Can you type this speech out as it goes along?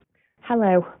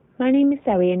Hello, my name is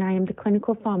Zoe and I am the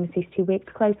clinical pharmacist who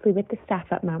works closely with the staff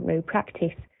at Mount Road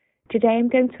Practice. Today I'm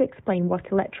going to explain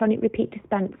what electronic repeat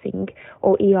dispensing,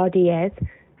 or ERD, is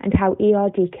and how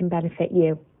ERD can benefit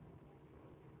you.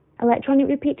 Electronic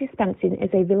repeat dispensing is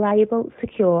a reliable,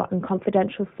 secure and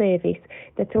confidential service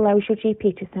that allows your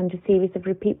GP to send a series of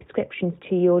repeat prescriptions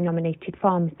to your nominated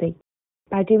pharmacy.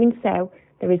 By doing so,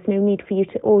 there is no need for you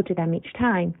to order them each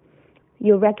time.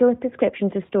 Your regular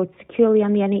prescriptions are stored securely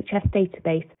on the NHS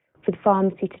database for the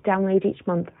pharmacy to download each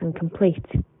month and complete.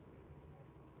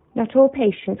 Not all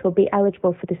patients will be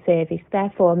eligible for the service,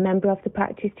 therefore a member of the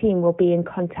practice team will be in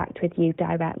contact with you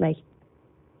directly.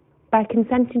 By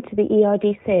consenting to the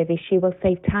ERD service, you will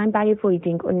save time by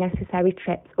avoiding unnecessary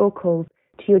trips or calls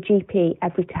to your GP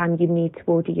every time you need to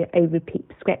order a repeat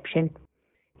prescription.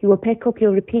 You will pick up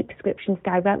your repeat prescriptions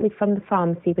directly from the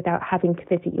pharmacy without having to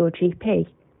visit your GP.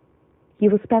 You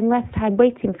will spend less time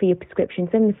waiting for your prescriptions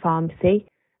in the pharmacy,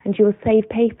 and you will save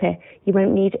paper. You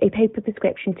won't need a paper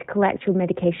prescription to collect your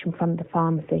medication from the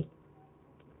pharmacy.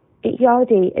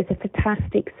 ERD is a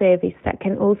fantastic service that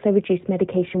can also reduce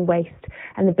medication waste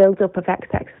and the build-up of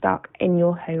excess stock in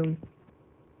your home.